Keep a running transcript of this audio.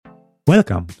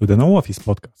Welcome to the No Office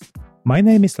podcast. My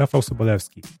name is Rafał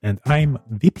Sobolewski and I'm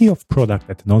VP of Product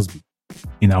at Nozbe.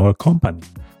 In our company,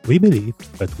 we believe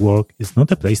that work is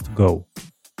not a place to go.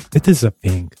 It is a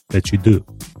thing that you do.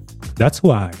 That's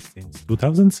why since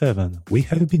 2007, we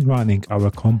have been running our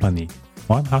company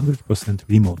 100%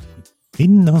 remotely.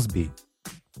 In Nozbe,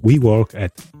 we work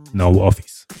at No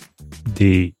Office.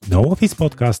 The No Office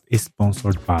podcast is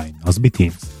sponsored by Nozbe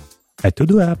Teams, a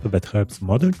to-do app that helps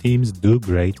modern teams do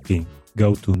great things.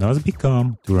 Go to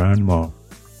nozbe.com to learn more.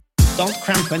 Don't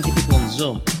cram 20 people on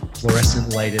Zoom.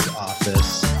 Fluorescent lighted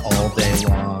office all day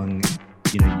long.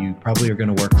 You probably are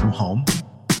going to work from home.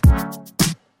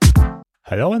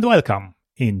 Hello and welcome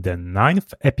in the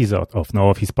 9th episode of No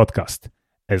Office podcast.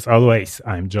 As always,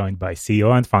 I'm joined by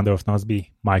CEO and founder of Nozbe,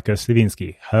 Michael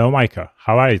Sliwinski. Hello, Michael.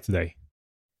 How are you today?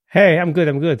 Hey, I'm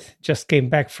good. Just came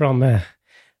back from a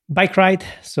bike ride,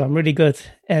 so I'm really good.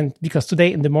 And because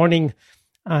today in the morning,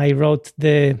 I wrote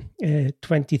the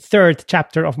 23rd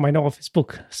chapter of my No Office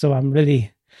book, so I'm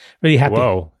really happy.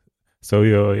 Wow. So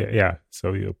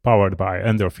you're powered by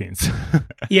endorphins.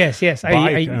 Yes.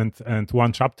 Bike and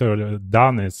one chapter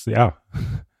done is,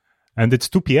 and it's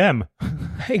 2 p.m.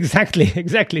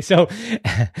 Exactly. So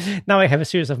now I have a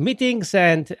series of meetings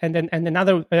and then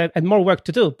another and more work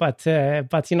to do. But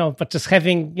just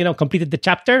having completed the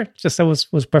chapter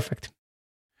was perfect.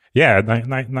 Yeah,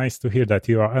 nice to hear that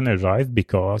you are energized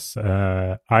because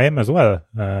I am as well.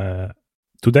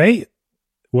 Today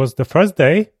was the first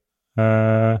day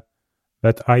that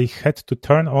I had to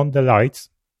turn on the lights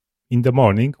in the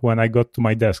morning when I got to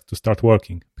my desk to start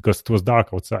working because it was dark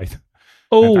outside.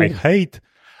 Oh, and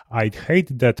I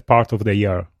hate that part of the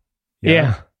year.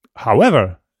 Yeah.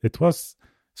 However, it was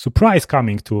surprise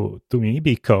coming to me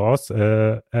because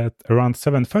at around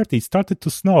 7:30 it started to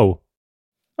snow.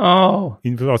 Oh,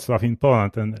 In Wrocław, in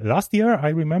Poland. And last year, I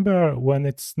remember when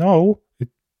it snowed,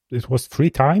 it was 3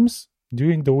 times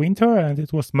during the winter and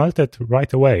it was melted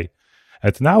right away.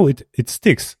 And now it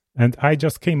sticks. And I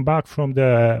just came back from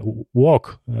the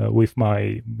walk with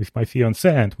my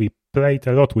fiancé and we played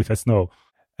a lot with the snow.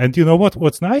 And you know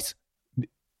what's nice?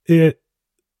 The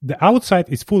outside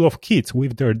is full of kids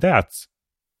with their dads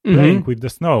playing with the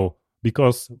snow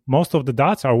because most of the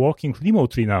dads are working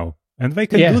remotely now. And they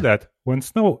can do that when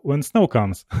snow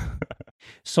comes.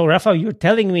 So Rafa, you're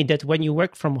telling me that when you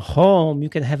work from home, you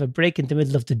can have a break in the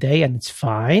middle of the day and it's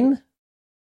fine?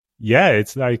 Yeah,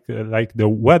 it's like the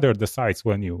weather decides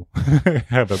when you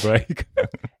have a break.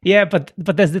 Yeah, but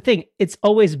that's the thing. It's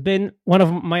always been one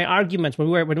of my arguments when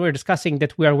we were discussing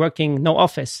that we are working no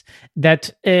office. That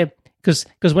because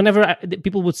whenever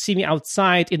people would see me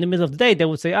outside in the middle of the day, they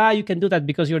would say, you can do that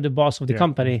because you're the boss of the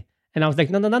company. And I was like,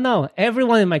 no.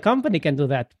 Everyone in my company can do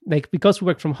that. Like, because we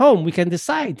work from home, we can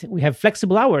decide. We have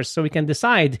flexible hours, so we can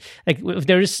decide. Like, if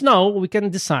there is snow, we can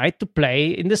decide to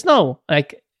play in the snow.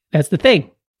 Like, that's the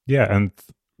thing. Yeah, and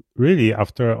really,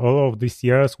 after all of these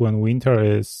years, when winter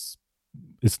it's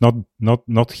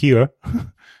not here,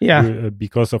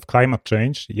 because of climate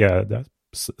change. Yeah, that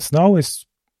snow is,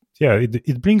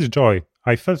 it brings joy.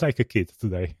 I felt like a kid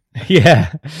today.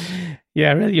 Yeah,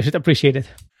 really, you should appreciate it.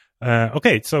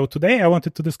 Okay, so today I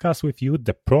wanted to discuss with you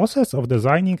the process of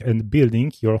designing and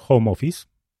building your home office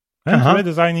and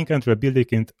redesigning and rebuilding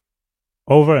it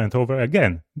over and over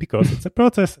again, because it's a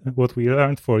process. What we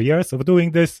learned for years of doing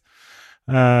this,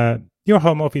 your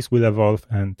home office will evolve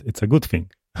and it's a good thing.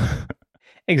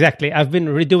 Exactly. I've been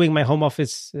redoing my home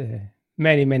office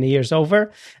many years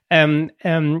over. And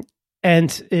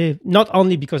not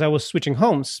only because I was switching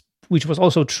homes, which was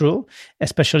also true,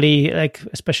 especially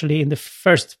in the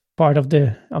first part of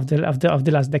the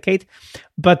last decade,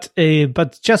 but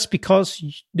just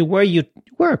because the way you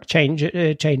work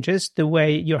changes, the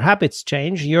way your habits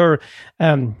change, your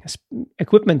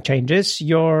equipment changes,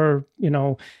 you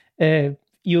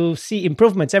see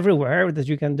improvements everywhere that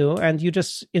you can do, and you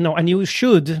just and you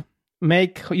should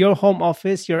make your home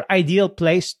office your ideal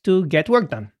place to get work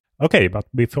done. Okay, but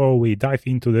before we dive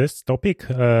into this topic,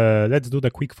 let's do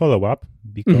the quick follow-up,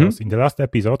 because in the last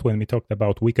episode, when we talked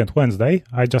about Weekend Wednesday,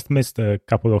 I just missed a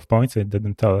couple of points. I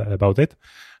didn't tell about it.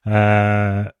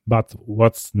 But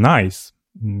what's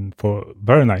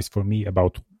very nice for me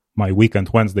about my Weekend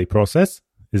Wednesday process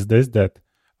is this, that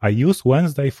I use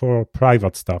Wednesday for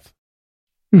private stuff.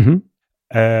 When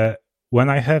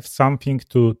I have something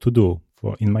to do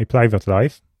in my private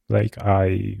life, like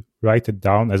I write it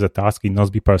down as a task in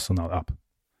Nozbe Personal app.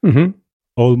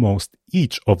 Almost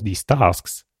each of these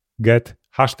tasks get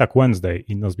 #Wednesday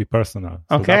in Nozbe Personal.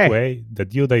 So that way, the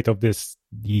due date of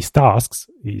these tasks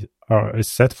is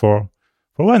set for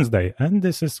Wednesday. And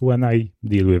this is when I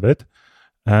deal with it.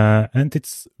 And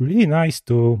it's really nice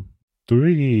to to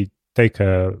really take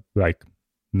a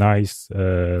nice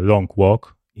long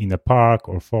walk in a park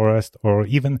or forest, or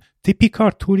even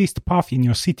typical tourist path in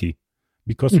your city,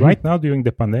 because right now during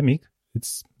the pandemic,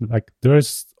 it's like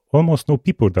there's almost no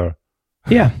people there.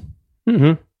 Yeah.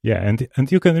 Mm-hmm. Yeah,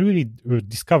 and you can really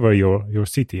discover your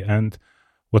city. And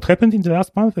what happened in the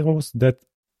last month was that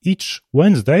each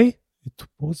Wednesday it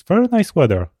was very nice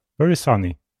weather, very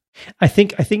sunny. I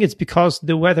think it's because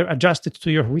the weather adjusted to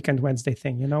your weekend Wednesday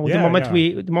thing.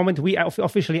 The moment we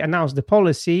officially announced the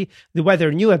policy, the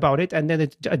weather knew about it, and then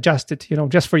it adjusted.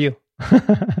 just for you.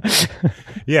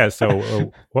 Yeah.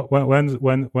 So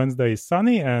when Wednesday is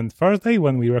sunny, and Thursday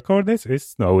when we record this is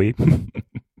snowy.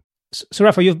 So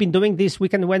Rafa, you've been doing these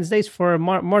weekend Wednesdays for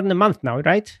more than a month now,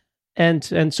 right?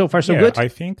 And so far so good. I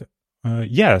think.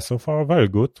 So far very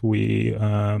good. We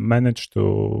managed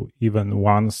to even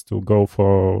once to go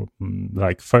for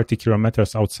 30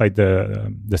 kilometers outside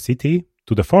the city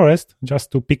to the forest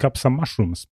just to pick up some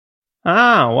mushrooms.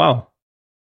 Ah, wow.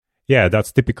 Yeah,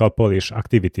 that's typical Polish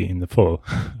activity in the fall,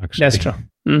 actually. That's true.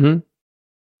 Mm-hmm.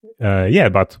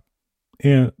 But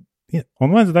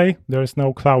on Wednesday, there is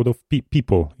no cloud of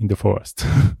people in the forest.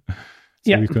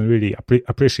 You can really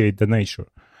appreciate the nature.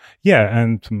 Yeah,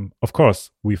 and of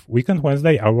course, with Weekend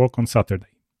Wednesday, I work on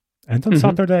Saturday. And on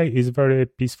Saturday is very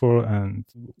peaceful and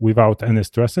without any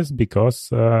stresses, because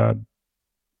there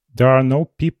are no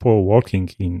people working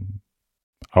in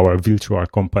our virtual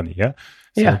company. Yeah.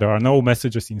 So there are no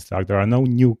messages in Slack. There are no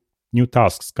new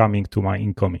tasks coming to my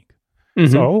incoming.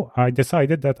 Mm-hmm. So I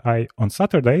decided that on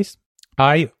Saturdays,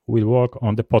 I will work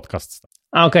on the podcast stuff.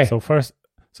 Okay. So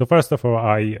first of all,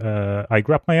 I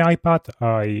grab my iPad,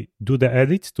 I do the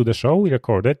edits to the show we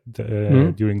recorded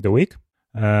during the week,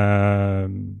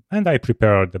 and I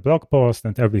prepare the blog post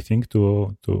and everything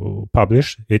to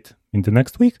publish it in the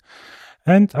next week.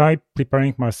 And I'm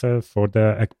preparing myself for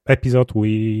the episode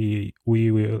we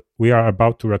are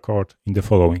about to record in the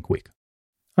following week.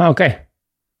 Okay.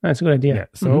 That's a good idea. Yeah.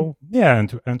 So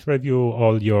and review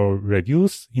all your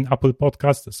reviews in Apple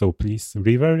Podcasts. So please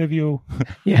leave a review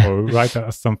or write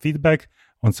us some feedback.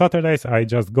 On Saturdays, I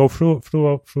just go through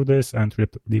this and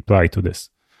reply to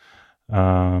this.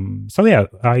 I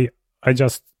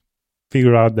just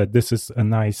figure out that this is a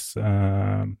nice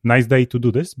day to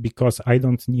do this, because I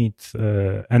don't need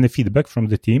any feedback from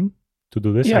the team to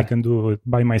do this. I can do it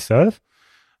by myself.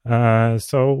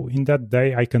 So in that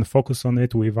day, I can focus on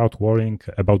it without worrying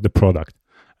about the product.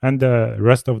 And the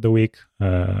rest of the week,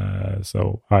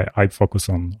 so I focus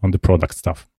on the product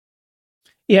stuff.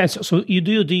 Yeah. So you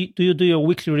do your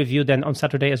weekly review then on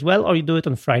Saturday as well, or you do it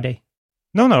on Friday?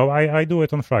 No, I do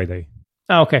it on Friday.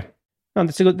 Oh, okay. No,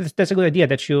 that's a good idea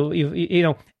that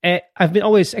you I've been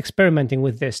always experimenting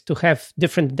with this to have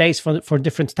different days for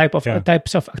different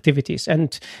types of activities,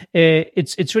 and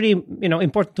it's really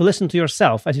important to listen to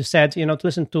yourself, as you said, to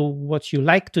listen to what you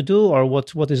like to do or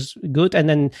what is good, and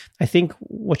then I think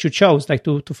what you chose, like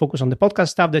to focus on the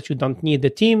podcast stuff, that you don't need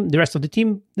the rest of the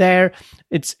team there.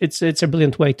 It's a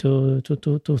brilliant way to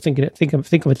think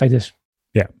of it like this.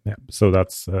 Yeah. So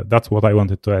that's what I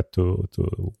wanted to add to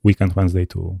Weekend Wednesday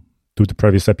to the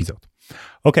previous episode.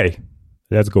 Okay,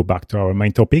 let's go back to our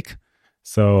main topic.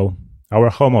 So our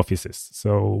home offices.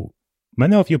 So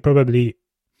many of you probably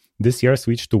this year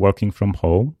switched to working from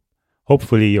home.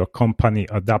 Hopefully your company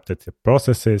adapted the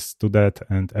processes to that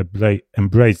and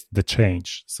embraced the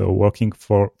change. So working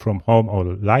from home, or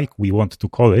like we want to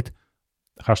call it,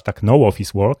 #no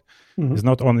office work, is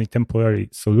not only temporary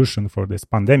solution for this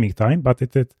pandemic time, but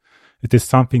it is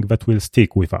something that will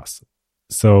stick with us.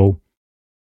 So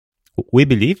we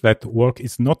believe that work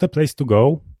is not a place to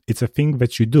go, it's a thing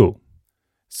that you do.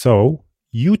 So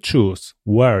you choose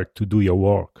where to do your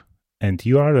work, and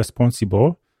you are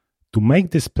responsible to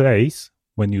make this place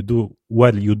when you do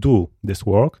this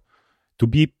work to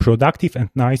be productive and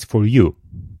nice for you.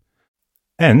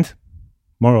 And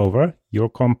moreover,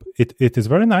 it is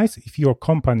very nice if your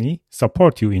company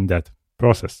support you in that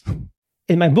process.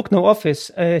 In my book, No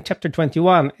Office, chapter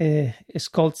 21 is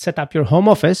called Set Up Your Home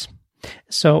Office.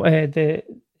 So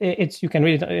you can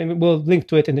read it. We'll link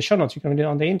to it in the show notes. You can read it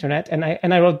on the internet. And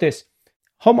I wrote this: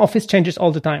 home office changes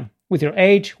all the time, with your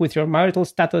age, with your marital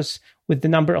status, with the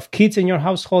number of kids in your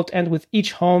household, and with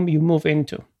each home you move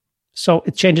into. So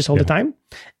it changes all the time,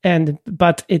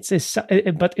 but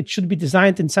it should be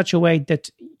designed in such a way that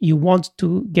you want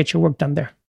to get your work done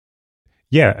there.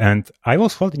 Yeah, and I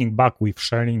was holding back with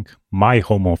sharing my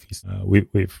home office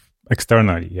with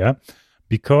externally,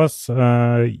 because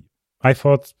I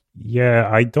thought,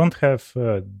 I don't have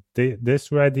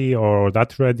this ready or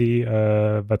that ready,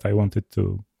 but I wanted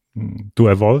to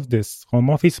evolve this home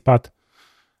office. But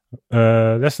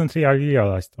recently I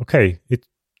realized, okay,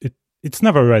 it's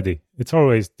never ready. It's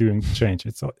always doing change.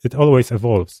 It always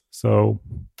evolves. So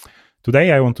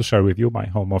today I want to share with you my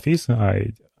home office.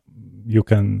 You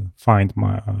can find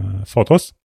my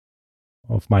photos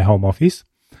of my home office.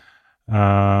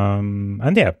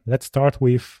 And yeah, let's start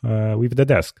with the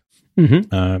desk.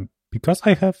 Because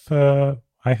I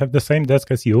have the same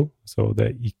desk as you, so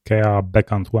the IKEA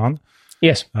Backhand one.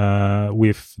 Yes.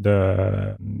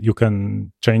 You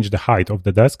can change the height of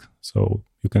the desk, so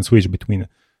you can switch between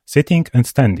sitting and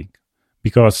standing.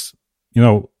 Because,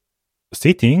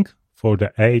 sitting for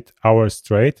the 8 hours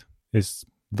straight is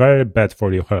very bad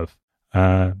for your health.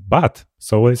 But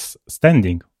so is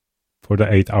standing for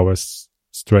the 8 hours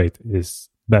straight is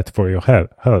bad for your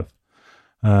health.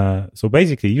 So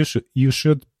basically,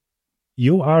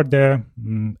 you are the,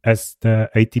 as the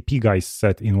ATP guys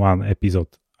said in one episode,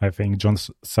 I think John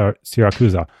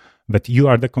Siracusa, that you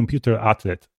are the computer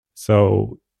athlete.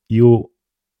 So you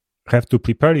have to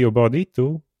prepare your body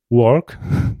to work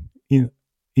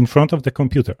in front of the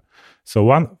computer. So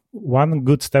one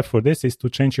good step for this is to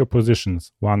change your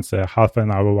positions once a half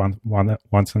an hour,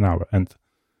 once an hour. And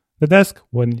the desk,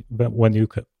 where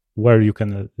you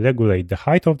can regulate the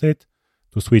height of it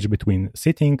to switch between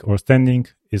sitting or standing,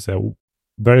 is a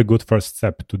very good first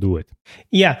step to do it.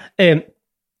 Yeah.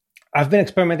 I've been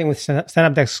experimenting with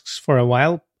stand-up desks for a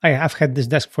while. I have had this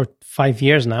desk for 5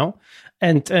 years now.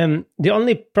 And the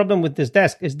only problem with this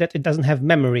desk is that it doesn't have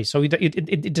memory. So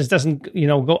it just doesn't,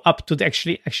 go up to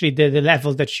the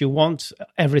level that you want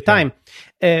every time.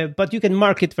 But you can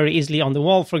mark it very easily on the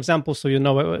wall, for example, so you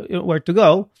know where to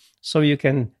go. So you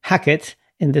can hack it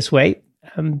in this way.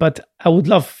 But I would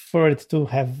love for it to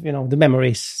have, the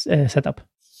memories set up.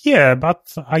 Yeah,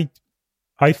 but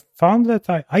I found that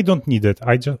I don't need it.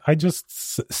 I just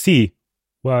see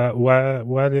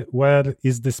where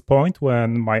is this point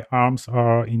when my arms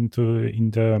are in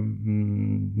the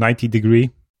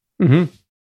 90-degree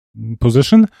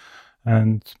position,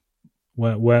 and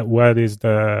where is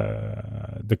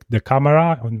the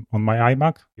camera on my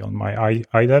iMac, on my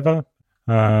eye level.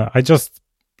 I just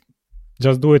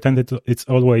do it, and it's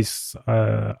always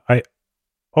I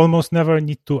almost never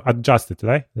need to adjust it,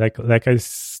 right? Like I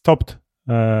stopped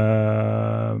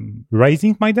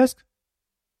raising my desk.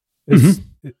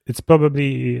 It's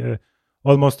probably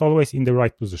almost always in the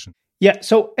right position. Yeah.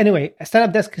 So anyway, a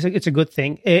stand-up desk it's a good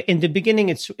thing. In the beginning,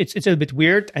 it's a little bit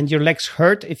weird, and your legs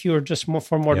hurt if you're just more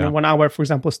than 1 hour, for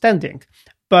example, standing.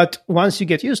 But once you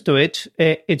get used to it,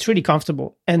 it's really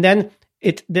comfortable. And then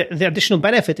the additional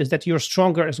benefit is that you're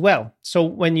stronger as well. So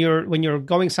when you're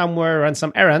going somewhere and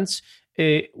some errands,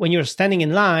 when you're standing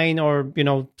in line or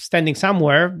standing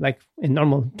somewhere like in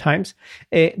normal times,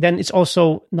 then it's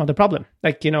also not a problem.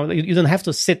 Like you don't have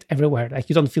to sit everywhere. Like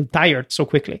you don't feel tired so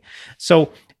quickly.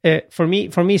 So for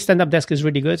me, stand-up desk is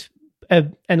really good.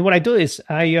 And what I do is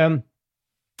I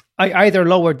either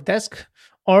lower the desk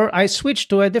or I switch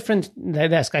to a different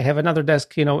desk. I have another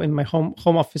desk, in my home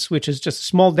office, which is just a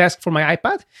small desk for my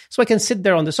iPad. So I can sit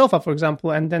there on the sofa, for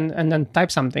example, and then type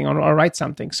something or write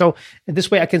something. So this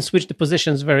way I can switch the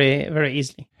positions very, very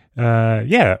easily.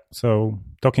 Yeah. So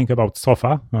talking about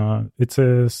sofa, it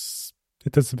is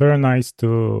very nice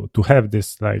to have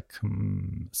this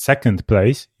second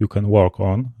place you can work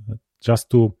on,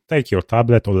 just to take your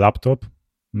tablet or laptop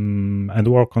and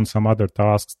work on some other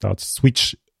tasks that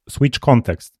switch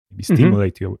context, maybe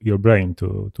stimulate your brain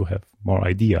to have more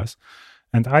ideas.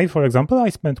 And for example, I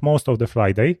spent most of the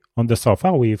Friday on the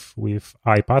sofa with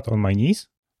iPad on my knees,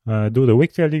 do the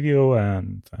weekly review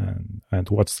and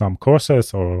watch some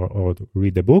courses or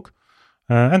read a book.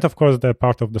 And of course, the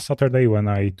part of the Saturday when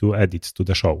I do edits to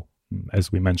the show,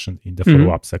 as we mentioned in the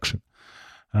follow-up section.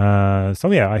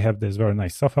 So yeah, I have this very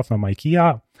nice sofa from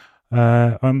IKEA.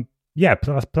 Yeah,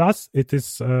 plus it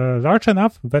is large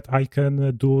enough that I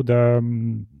can do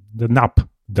the nap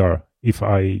there if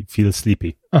I feel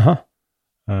sleepy.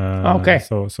 Okay.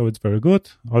 So it's very good.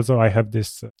 Also, I have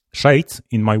this shades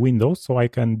in my window, so I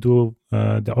can do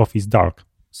the office dark.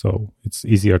 So it's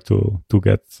easier to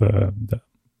get the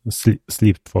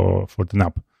sleep for the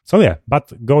nap. So yeah,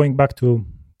 but going back to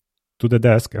the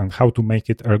desk and how to make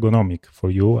it ergonomic for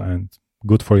you and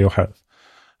good for your health.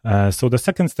 So the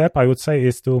second step, I would say,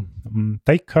 is to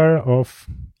take care of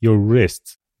your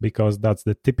wrists, because that's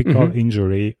the typical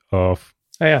injury of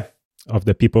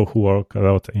the people who work a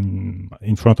lot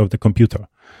in front of the computer.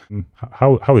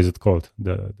 How is it called?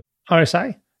 The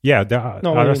RSI? Yeah,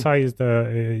 RSI is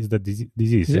the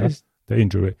disease, yeah? The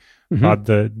injury. But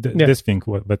this thing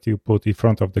that you put in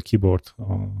front of the keyboard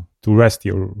to rest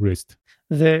your wrist.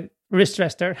 The wrist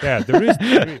rester. Yeah,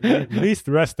 the wrist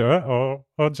rester, or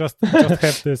just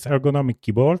have this ergonomic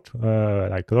keyboard,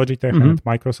 like Logitech and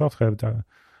Microsoft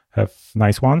have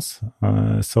nice ones.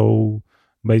 So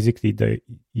basically,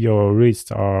 your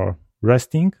wrists are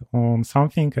resting on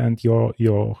something, and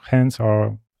your hands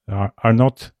are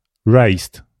not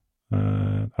raised,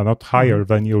 are not higher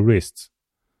than your wrists.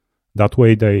 That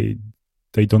way,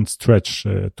 they don't stretch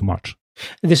too much.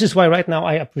 This is why right now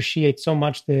I appreciate so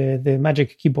much the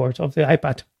Magic Keyboard of the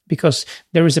iPad, because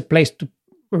there is a place to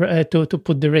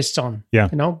put the wrists on. Yeah,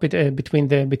 between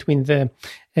the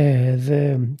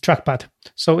trackpad.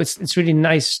 So it's really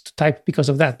nice to type because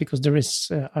of that, because the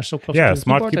wrists are so close. Yeah, to the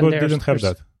Smart Keyboard didn't have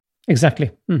that.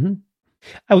 Exactly. Mm-hmm.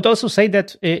 I would also say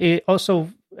that it also.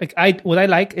 What I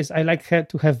like is I like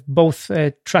to have both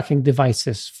tracking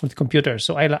devices for the computer.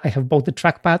 So I have both the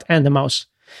trackpad and the mouse,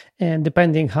 and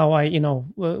depending how I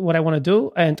what I want to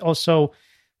do, and also,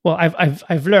 well,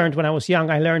 I've learned when I was young,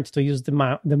 I learned to use the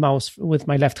mouse with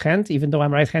my left hand, even though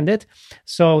I'm right-handed.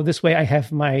 So this way I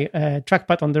have my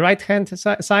trackpad on the right-hand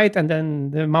side and then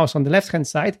the mouse on the left-hand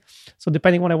side. So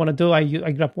depending what I want to do,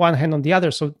 I grab one hand on the other.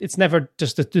 So it's never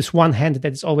just this one hand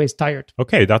that is always tired.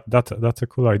 Okay, that's a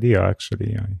cool idea,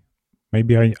 actually.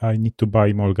 Maybe I need to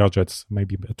buy more gadgets,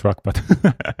 maybe a trackpad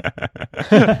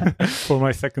for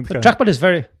my second hand. Trackpad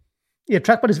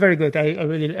is very good. I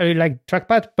really like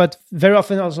trackpad, but very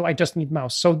often also I just need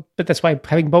mouse. But that's why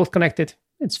having both connected,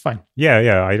 it's fine.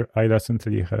 Yeah. I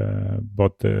recently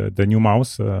bought the new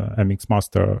mouse, MX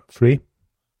Master 3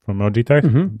 from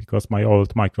Logitech, because my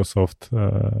old Microsoft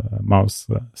mouse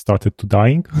started to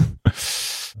dying.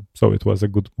 So it was a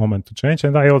good moment to change.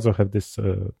 And I also have this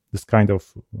kind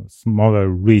of smaller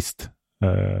wrist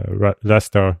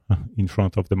rester in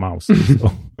front of the mouse.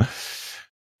 So.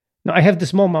 No, I have the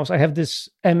small mouse. I have this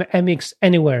MX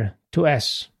Anywhere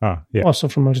 2S, also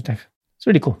from Logitech. It's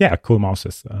really cool. Yeah, cool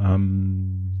mouses.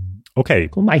 Okay.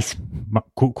 Cool mice.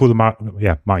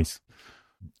 Mice.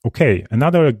 Okay,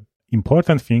 another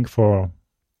important thing for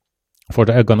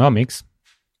the ergonomics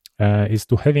is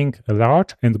to having a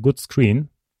large and good screen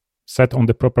set on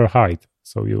the proper height.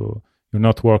 So you're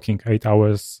not working 8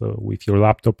 hours with your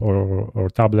laptop or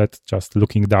tablet just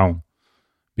looking down,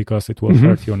 because it will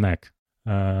hurt your neck.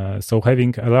 So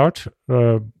having a large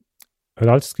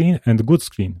screen and good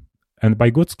screen, and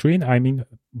by good screen I mean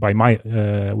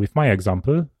with my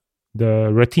example,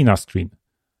 the Retina screen,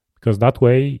 because that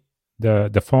way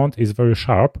the font is very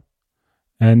sharp,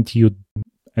 and you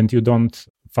don't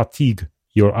fatigue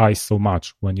your eyes so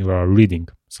much when you are reading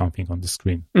something on the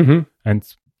screen.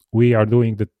 And we are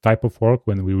doing the type of work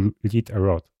when we read a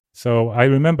lot. So I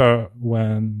remember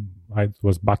when I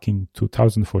was back in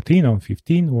 2014 or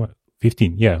 15,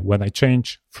 when I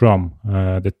changed from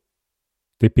the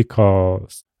typical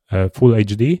full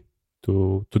HD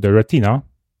to the Retina,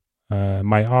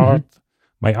 my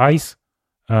eyes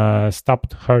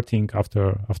stopped hurting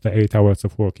after 8 hours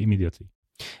of work immediately.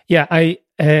 Yeah, I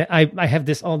have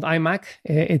this old iMac.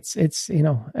 It's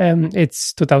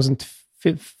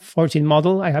 2014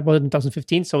 model. I bought it in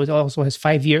 2015, so it also has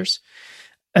 5 years.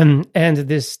 And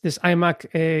this iMac,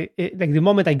 like the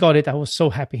moment I got it, I was so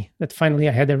happy that finally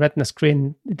I had a Retina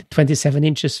screen, 27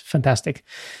 inches, fantastic.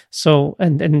 So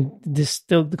and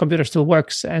the computer still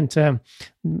works. And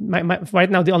right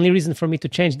now the only reason for me to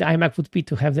change the iMac would be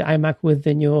to have the iMac with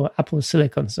the new Apple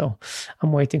Silicon. So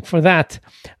I'm waiting for that.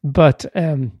 But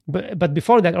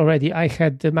before that already, I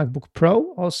had the MacBook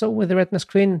Pro also with the Retina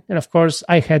screen, and of course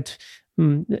I had.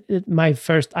 My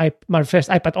first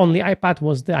iPad, only iPad,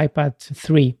 was the iPad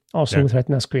 3, also with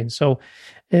Retina screen. So,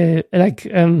 I've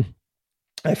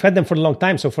had them for a long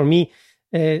time. So for me,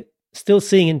 still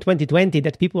seeing in 2020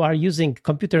 that people are using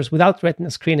computers without Retina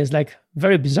screen is like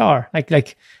very bizarre.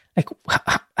 Like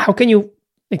how can you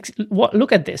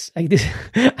look at this like this?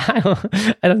 I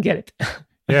don't get it.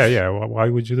 Yeah. Why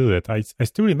would you do that? I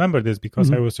still remember this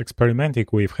because I was experimenting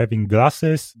with having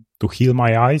glasses to heal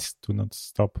my eyes, to not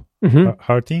stop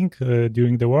hurting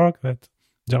during the work. But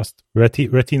just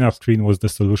Retina screen was the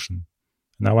solution.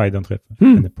 Now I don't have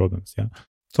any problems. Yeah.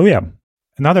 So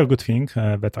another good thing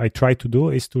that I try to do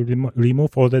is to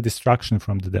remove all the distraction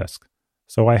from the desk.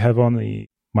 So I have only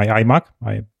my iMac.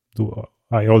 I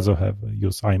also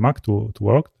use iMac to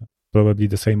work. Probably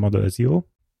the same model as you.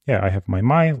 Yeah, I have my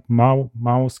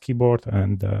mouse, keyboard,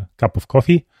 and a cup of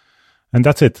coffee, and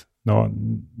that's it. No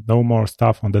more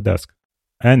stuff on the desk.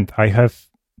 And I have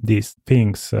these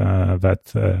things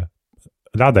that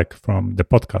Radek from the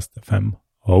Podcast FM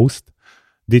host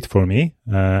did for me,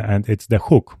 and it's the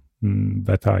hook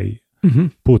that I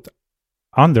put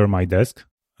under my desk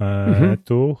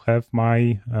to have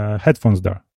my headphones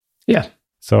there. Yeah.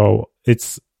 So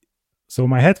it's So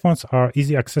my headphones are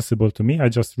easy accessible to me. I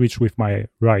just reach with my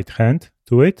right hand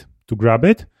to it to grab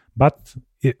it, but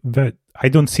I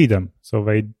don't see them, so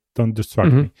they don't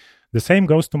distract me. The same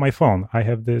goes to my phone. I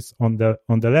have this on the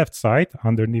left side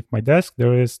underneath my desk.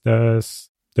 There's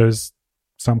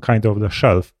some kind of the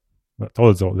shelf that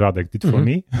also Radek did for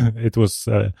me. It was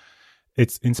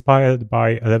it's inspired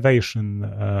by Elevation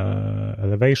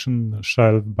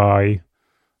shelf by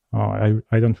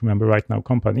I don't remember right now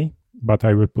company, but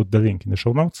I will put the link in the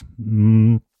show notes.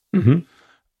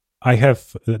 I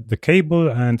have the cable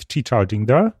and Qi charging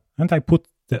there, and I put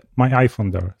my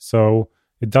iPhone there, so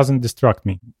it doesn't distract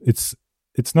me. It's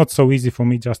not so easy for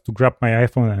me just to grab my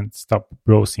iPhone and stop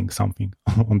browsing something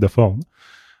on the phone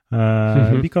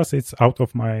because it's out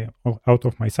of my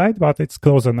sight, but it's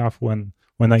close enough when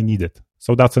I need it.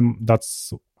 So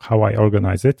that's how I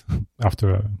organize it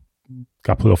after a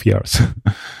couple of years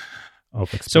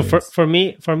of experience. So for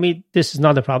me, this is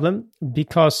not a problem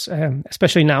because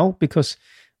especially now, because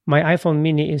my iPhone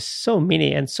mini is so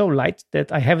mini and so light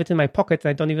that I have it in my pocket and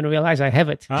I don't even realize I have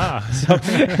it.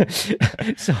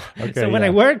 So when I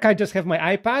work, I just have my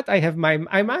iPad, I have my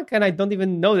iMac, and I don't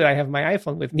even know that I have my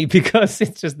iPhone with me because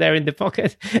it's just there in the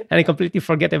pocket and I completely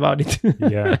forget about it.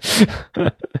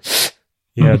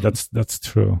 Yeah, that's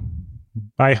true.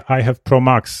 I have Pro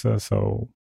Max, so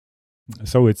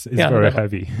it's very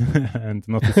heavy and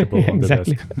noticeable on the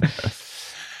desk.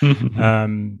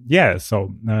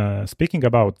 So speaking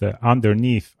about the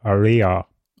underneath area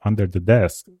under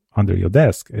your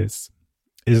desk is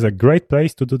a great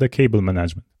place to do the cable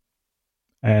management.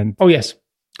 And yes,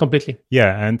 completely.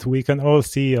 Yeah, and we can all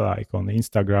see like on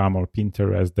Instagram or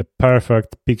Pinterest the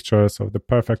perfect pictures of the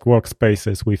perfect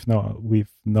workspaces with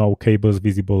no cables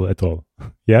visible at all.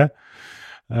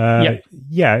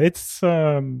 It's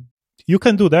you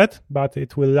can do that, but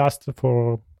it will last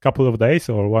for couple of days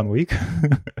or 1 week.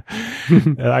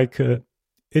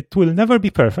 It will never be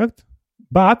perfect,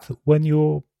 but when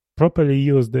you properly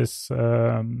use this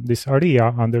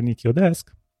area underneath your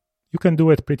desk, you can do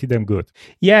it pretty damn good.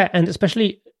 Yeah, and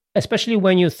especially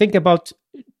when you think about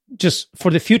just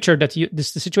for the future that the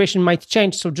situation might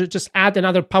change, so just add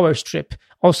another power strip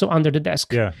also under the desk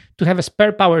to have a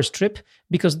spare power strip,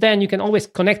 because then you can always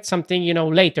connect something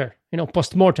later,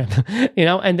 post-mortem,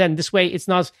 and then this way it's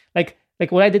not like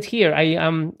what I did here.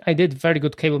 I did very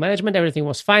good cable management. Everything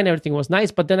was fine. Everything was nice.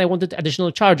 But then I wanted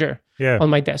additional charger on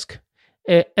my desk.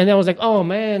 And I was like, oh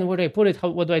man, where do I put it?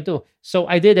 What do I do? So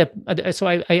I did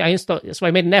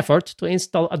I made an effort to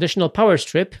install additional power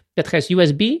strip that has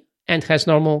USB and has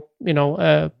normal,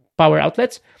 power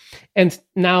outlets. And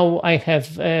now I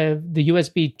have the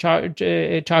USB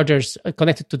chargers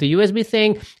connected to the USB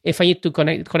thing. If I need to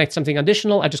connect something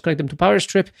additional, I just connect them to power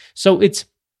strip. So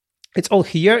it's all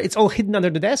here. It's all hidden under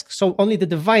the desk. So only the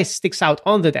device sticks out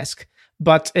on the desk,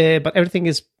 but everything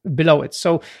is below it.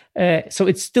 So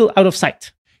it's still out of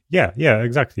sight. Yeah,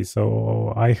 exactly.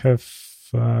 So I have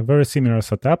a very similar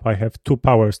setup. I have two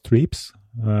power strips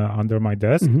under my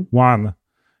desk. One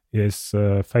is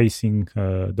facing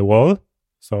the wall.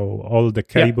 So all the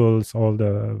cables, all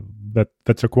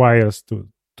that requires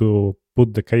to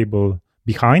put the cable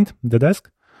behind the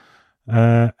desk,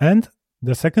 and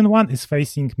the second one is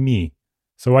facing me,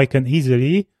 so I can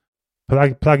easily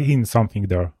plug in something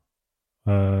there.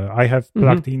 I have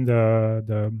plugged in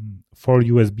the 4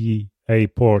 USB-A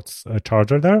ports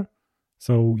charger there,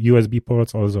 so USB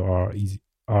ports also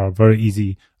are very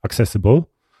easy accessible,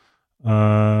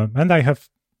 and I have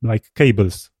like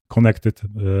cables connected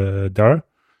there,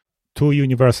 2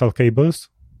 universal cables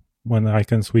when I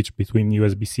can switch between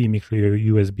USB-C, micro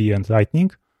USB, and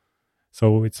Lightning.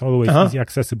 So it's always easy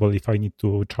accessible if I need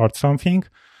to charge something.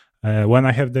 When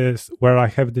I have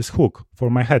this hook for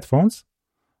my headphones,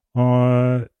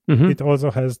 it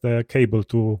also has the cable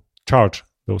to charge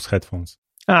those headphones.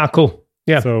 Cool.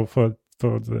 Yeah. So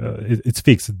it's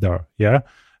fixed there. Yeah.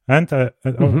 And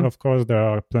of course there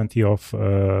are plenty of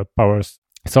power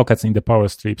sockets in the power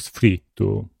strips free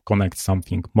to connect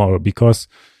something more, because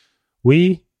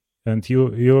we and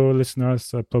your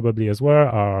listeners probably as well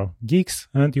are geeks,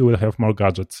 and you will have more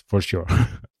gadgets for sure.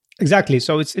 Exactly.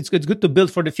 So it's good to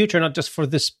build for the future, not just for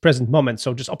this present moment.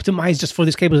 So just optimize just for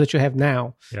these cables that you have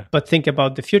now, but think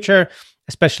about the future.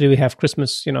 Especially we have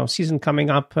Christmas, season coming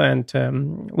up, and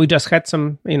we just had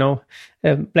some,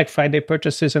 Black Friday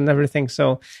purchases and everything.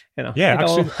 So,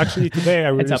 actually today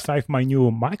I will receive my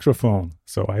new microphone,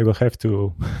 so I will have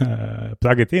to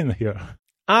plug it in here.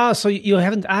 So you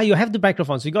haven't? You have the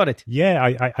microphone, so you got it.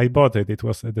 Yeah, I bought it. It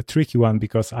was the tricky one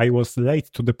because I was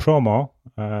late to the promo,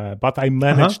 but I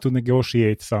managed to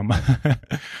negotiate some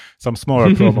smaller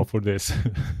promo for this.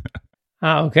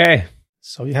 Okay.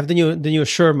 So you have the new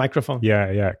Shure microphone.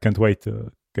 Yeah. Can't wait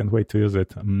to use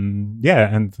it.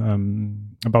 And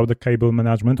about the cable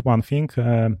management, one thing,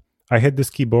 I had this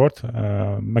keyboard,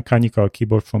 mechanical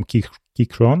keyboard from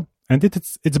Keychron, and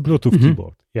it's Bluetooth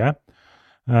keyboard. Yeah.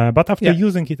 But after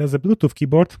using it as a Bluetooth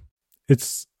keyboard,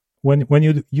 it's when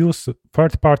you use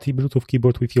third-party Bluetooth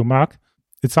keyboard with your Mac,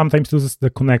 it sometimes loses the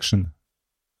connection.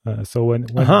 So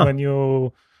when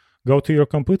you go to your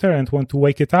computer and want to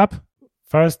wake it up,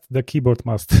 first the keyboard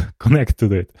must connect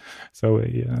to it. So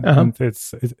and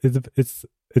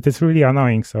it is really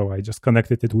annoying. So I just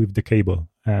connected it with the cable,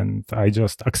 and I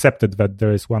just accepted that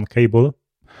there is one cable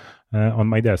on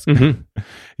my desk.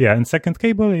 And second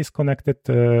cable is connected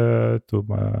to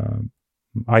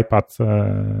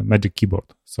iPad Magic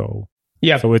Keyboard. So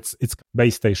it's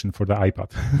base station for the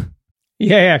iPad.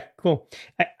 Cool.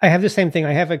 I have the same thing.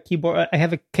 I have a keyboard. I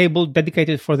have a cable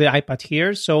dedicated for the iPad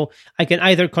here, so I can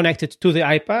either connect it to the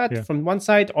iPad from one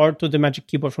side or to the Magic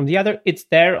Keyboard from the other. It's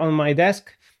there on my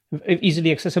desk,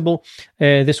 easily accessible.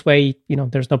 This way,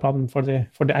 there's no problem for the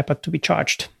iPad to be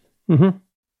charged. So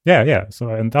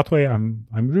and that way, I'm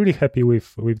really happy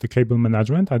with the cable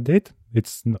management I did.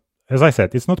 It's, as I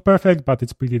said, it's not perfect, but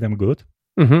it's pretty damn good.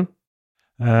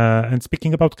 And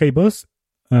speaking about cables,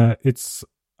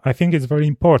 I think it's very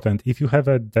important if you have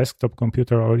a desktop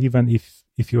computer, or even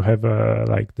if you have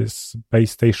like this base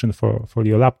station for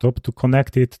your laptop, to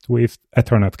connect it with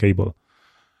Ethernet cable,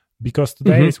 because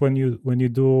today is when you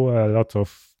do a lot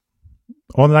of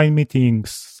online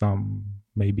meetings,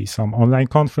 maybe some online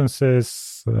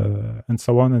conferences, and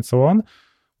so on.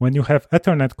 When you have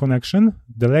Ethernet connection,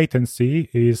 the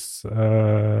latency is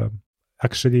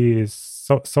actually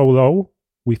so low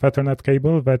with Ethernet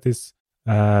cable that is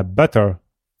better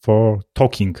for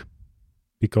talking,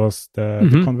 because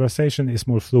the conversation is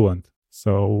more fluent.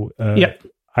 So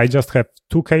I just have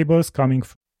two cables coming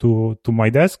to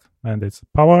my desk, and it's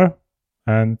power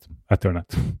and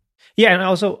Ethernet. Yeah, and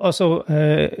also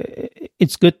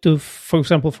it's good to, for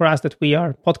example, for us that we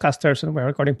are podcasters and we're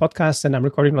recording podcasts, and I'm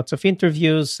recording lots of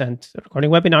interviews and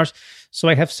recording webinars. So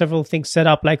I have several things set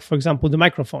up, like, for example, the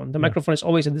microphone. The microphone is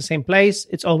always in the same place.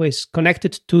 It's always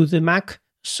connected to the Mac.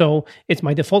 So it's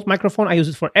my default microphone. I use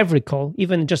it for every call,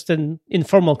 even just an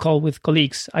informal call with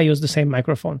colleagues. I use the same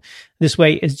microphone. This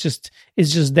way, it's just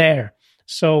there.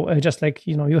 So just like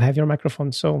you have your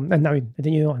microphone. So and now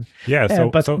the new one. Yeah.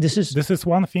 This is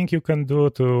one thing you can do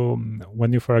to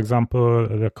when you, for example,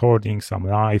 recording some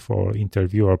live or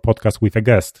interview or podcast with a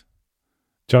guest.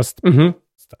 Just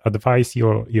advise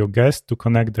your guest to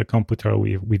connect the computer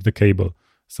with the cable,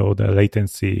 so the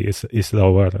latency is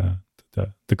lower.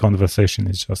 The conversation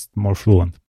is just more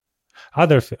fluent.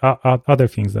 Other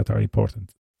things that are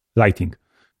important: lighting,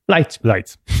 lights.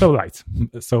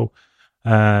 So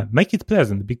make it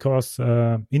pleasant, because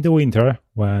in the winter,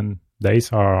 when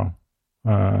days are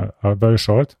very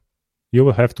short, you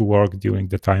will have to work during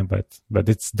the time that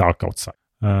it's dark outside.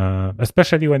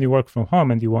 Especially when you work from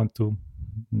home and you want to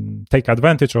take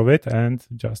advantage of it and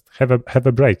just have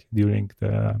a break during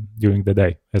the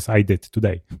day, as I did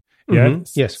today.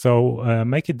 Yes. So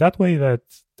make it that way that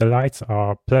the lights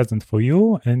are pleasant for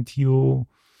you, and you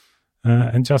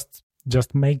and just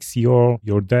makes your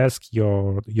desk,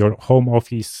 your home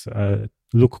office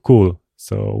look cool.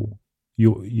 So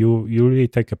you really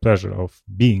take a pleasure of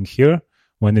being here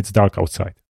when it's dark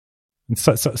outside. And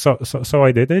so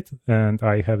I did it, and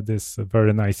I have this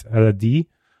very nice LED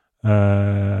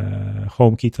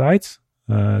HomeKit lights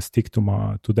stick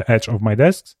to the edge of my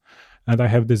desk. And I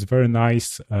have this very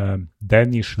nice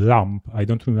Danish lamp. I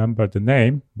don't remember the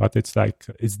name, but it's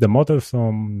the model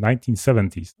from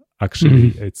 1970s. Actually,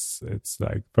 it's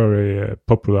like very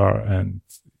popular, and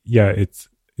it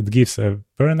gives a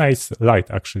very nice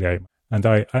light. Actually,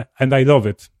 I love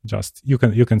it. Just you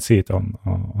can see it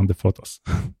on the photos.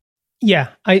 Yeah,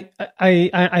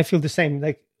 I feel the same.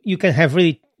 Like, you can have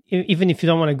really, even if you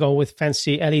don't want to go with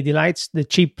fancy LED lights, the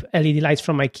cheap LED lights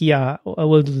from IKEA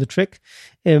will do the trick.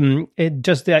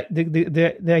 Just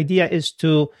the idea is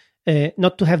to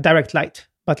not to have direct light,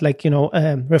 but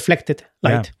reflected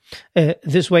light. Yeah.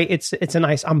 This way, it's a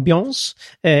nice ambiance.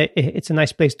 It's a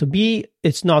nice place to be.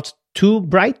 It's not too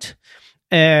bright,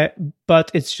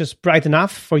 but it's just bright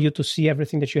enough for you to see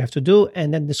everything that you have to do.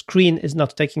 And then the screen is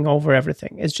not taking over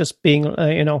everything. It's just being,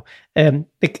 the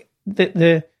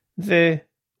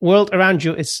world around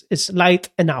you is light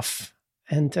enough,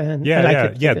 and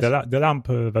the lamp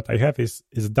that I have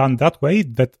is done that way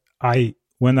that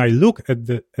when I look at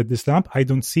this lamp, I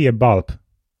don't see a bulb,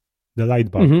 the light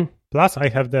bulb. Plus I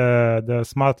have the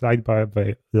smart light bulb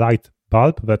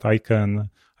that I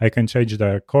can change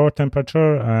the core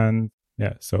temperature, and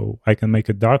Yeah, so I can make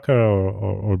it darker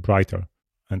or brighter.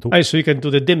 And so you can do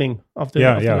the dimming of the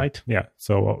light. Yeah,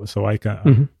 so I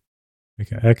can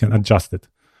I can adjust it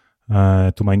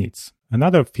to my needs.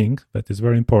 Another thing that is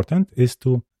very important is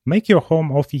to make your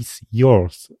home office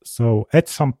yours. So add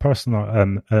some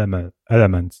personal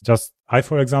elements. Just I,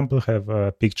 for example, have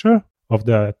a picture of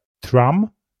the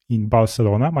tram in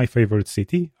Barcelona, my favorite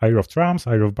city. I love trams.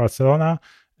 I love Barcelona,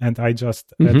 and I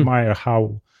just admire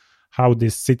how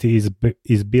this city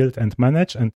is built and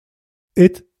managed, and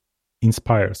it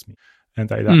inspires me.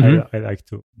 And I like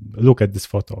to look at this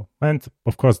photo. And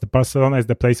of course, the Barcelona is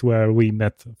the place where we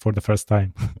met for the first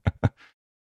time.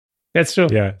 That's true.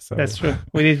 Yeah, so that's true.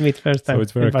 We did meet first time. So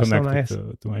it's very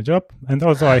connected to my job. And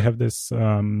also, I have this.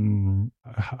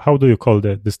 How do you call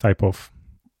this type of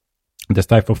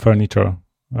furniture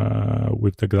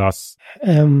with the glass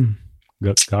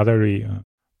gallery?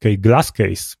 Glass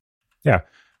case. Yeah.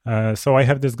 So I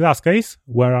have this glass case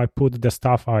where I put the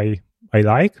stuff I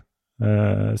like.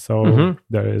 So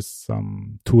there is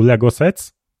some 2 Lego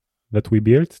sets that we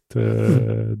built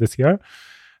this year.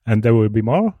 And there will be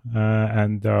more,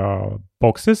 and there are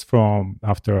boxes from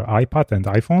after iPad and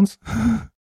iPhones.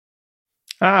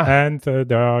 And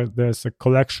there's a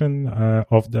collection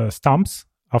of the stamps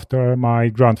after my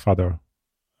grandfather.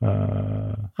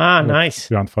 Nice.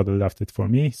 Grandfather left it for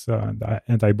me, so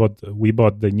we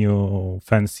bought the new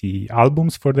fancy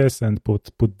albums for this and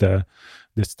put the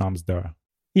stamps there.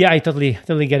 Yeah, I totally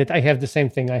get it. I have the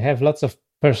same thing. I have lots of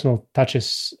personal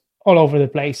touches all over the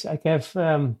place. I have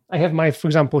my, for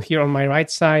example, here on my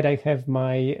right side, I have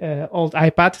my old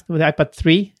iPad, the iPad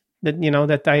 3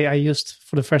 that I used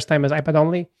for the first time as iPad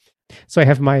only. So I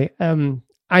have my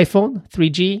iPhone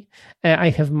 3G.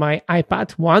 I have my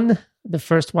iPad 1, the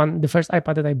first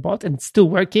iPad that I bought, and it's still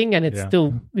working, and it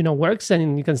still works,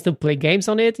 and you can still play games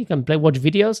on it. You can watch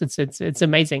videos. It's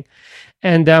amazing.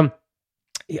 And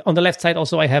on the left side,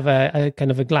 also, I have a kind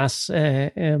of a glass. How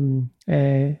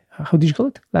do you call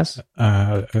it? Glass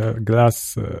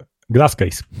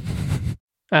case.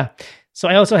 So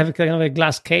I also have a kind of a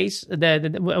glass case.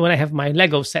 When I have my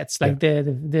Lego sets, like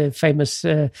the famous,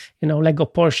 Lego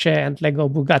Porsche and Lego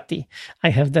Bugatti, I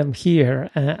have them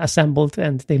here assembled,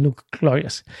 and they look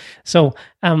glorious. So.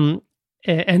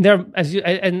 And there, I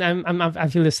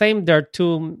feel the same. There are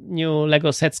 2 new Lego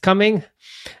sets coming.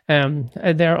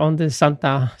 They're on the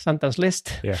Santa's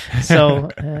list. Yeah.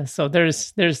 So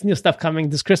there's new stuff coming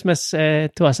this Christmas to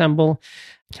assemble.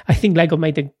 I think Lego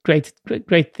made a great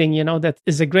thing. That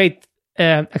is a great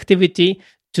activity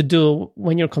to do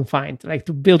when you're confined. Like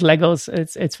to build Legos,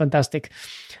 it's fantastic.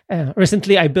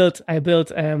 Recently, I built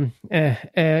a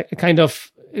kind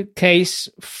of case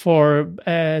for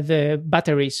the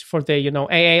batteries for the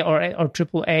AA or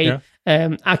AAA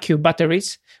Accu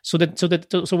batteries, so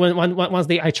when once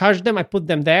I charge them, I put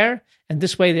them there, and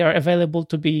this way they are available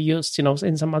to be used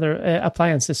in some other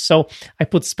appliances. So I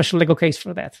put special Lego case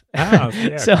for that.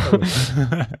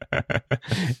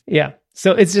 Yeah,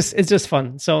 so it's just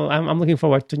fun. So I'm looking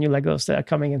forward to new Legos that are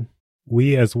coming in.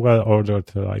 We as well ordered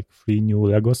 3 new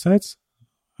Lego sets.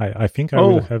 I think I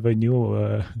will have a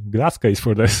new glass case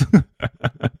for this.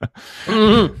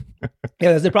 Yeah,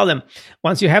 that's the problem.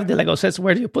 Once you have the Lego sets,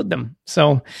 where do you put them?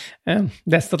 So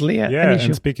that's totally an issue.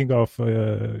 And speaking of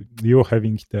you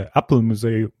having the Apple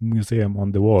museum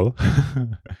on the wall,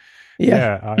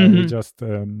 we just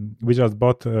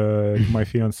bought my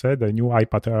fiance the new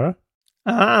iPad Air.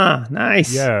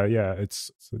 Nice. Yeah,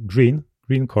 it's green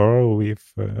core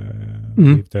with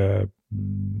the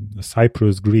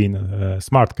Cyprus green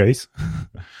smart case,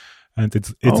 and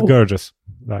it's gorgeous.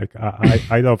 Like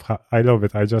I love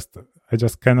it. I just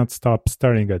cannot stop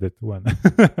staring at it when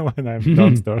I'm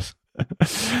downstairs.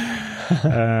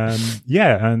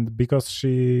 And because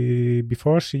she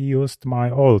used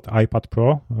my old iPad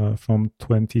Pro from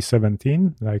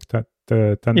 2017, like that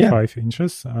 10.5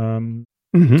 inches, and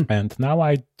now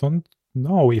I don't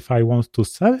know if I want to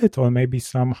sell it or maybe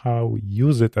somehow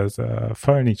use it as a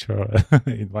furniture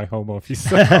in my home office.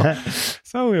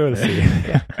 So we will see.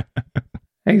 Yeah.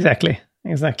 Exactly.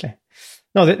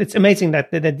 No, it's amazing that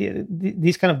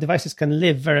these kind of devices can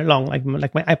live very long. Like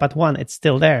my iPad 1, it's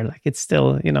still there. Like it's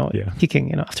still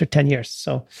ticking. After 10 years.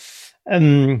 So,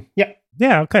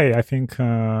 Yeah. Okay. I think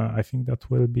that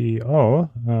will be all.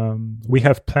 We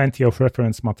have plenty of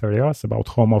reference materials about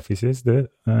home offices.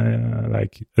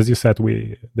 Like as you said,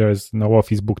 there's no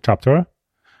office book chapter,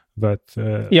 but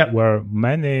where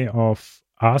many of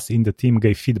us in the team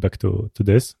gave feedback to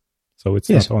this. So it's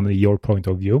not only your point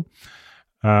of view.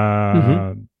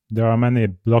 There are many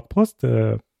blog posts.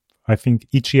 I think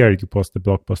each year you post a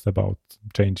blog post about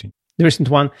changing. The recent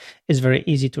one is very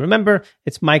easy to remember.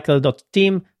 It's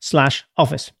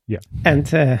michael.team/office. Yeah. And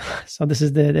so this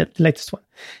is the latest one.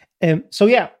 And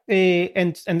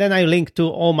then I link to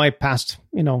all my past,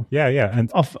 and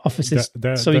offices,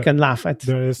 so you can laugh at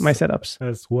my setups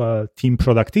as well. Team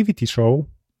Productivity Show,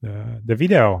 the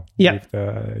video with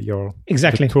your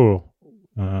tour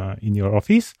in your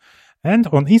office, and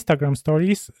on Instagram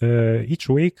stories each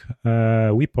week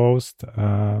we post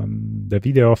the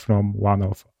video from one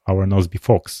of our Nozbe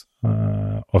Fox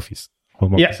home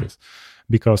offices.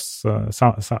 Because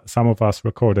some of us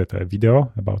recorded a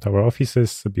video about our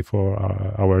offices before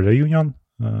our reunion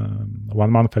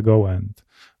 1 month ago, and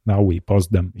now we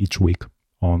post them each week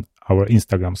on our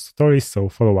Instagram stories. So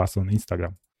follow us on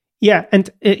Instagram. Yeah, and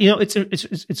it's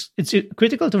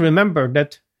critical to remember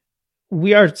that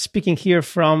we are speaking here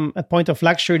from a point of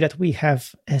luxury that we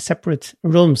have separate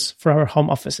rooms for our home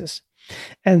offices.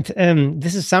 And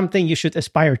this is something you should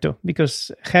aspire to,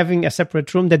 because having a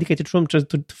separate room, dedicated room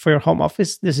for your home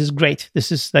office, this is great.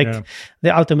 This is like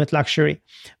the ultimate luxury,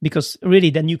 because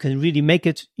really then you can really make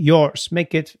it yours,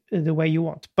 make it the way you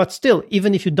want. But still,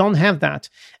 even if you don't have that,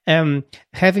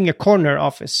 having a corner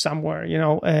office somewhere,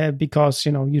 because,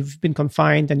 you've been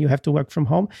confined and you have to work from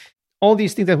home, all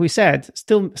these things that we said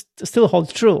still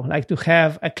hold true, like to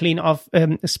have a clean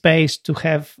space, to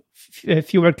have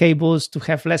fewer cables, to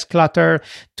have less clutter,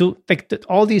 to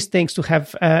all these things, to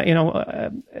have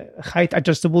a height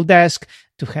adjustable desk,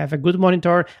 to have a good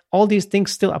monitor. All these things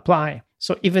still apply.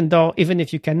 So even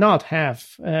if you cannot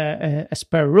have a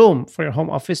spare room for your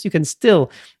home office, you can still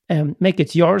make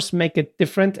it yours, make it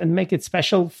different, and make it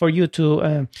special for you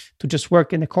to just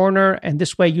work in a corner. And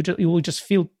this way, you will just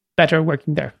feel better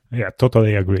working there. Yeah,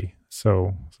 totally agree.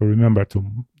 So remember to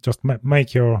just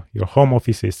make your home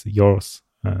offices yours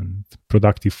and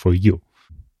productive for you.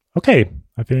 Okay,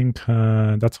 I think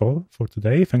that's all for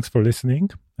today. Thanks for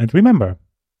listening. And remember,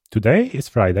 today is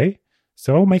Friday,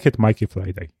 so make it Mikey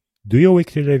Friday. Do your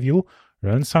weekly review,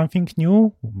 learn something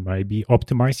new, maybe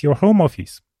optimize your home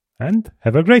office, and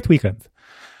have a great weekend.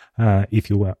 If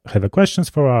you have questions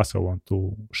for us or want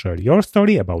to share your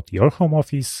story about your home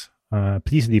office,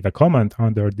 please leave a comment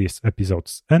under this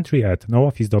episode's entry at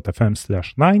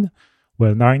nooffice.fm/9,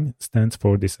 where 9 stands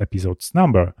for this episode's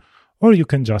number, or you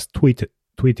can just tweet it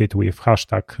with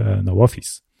hashtag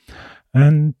nooffice.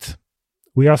 And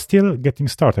we are still getting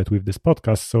started with this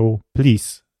podcast, so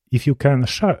please, if you can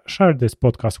share this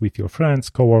podcast with your friends,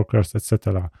 coworkers,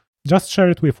 etc., just share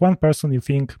it with one person you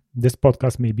think this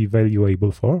podcast may be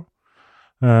valuable for.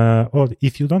 Or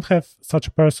if you don't have such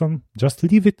a person, just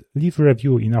leave a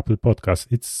review in Apple Podcasts.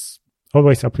 It's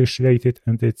always appreciated,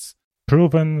 and it's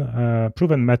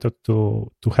proven method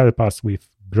to help us with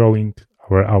growing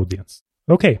our audience.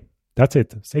 Okay, that's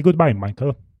it. Say goodbye,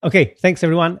 Michael. Okay, thanks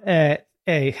everyone.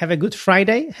 Have a good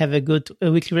Friday. Have a good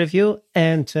weekly review,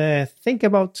 and think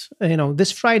about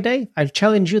this Friday. I'll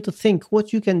challenge you to think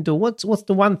what you can do. What's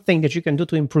the one thing that you can do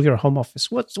to improve your home office?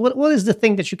 What is the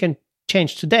thing that you can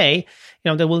change today,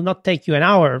 that will not take you an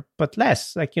hour, but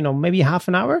less, like, maybe half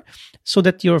an hour, so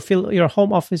that your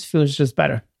home office feels just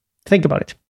better. Think about it.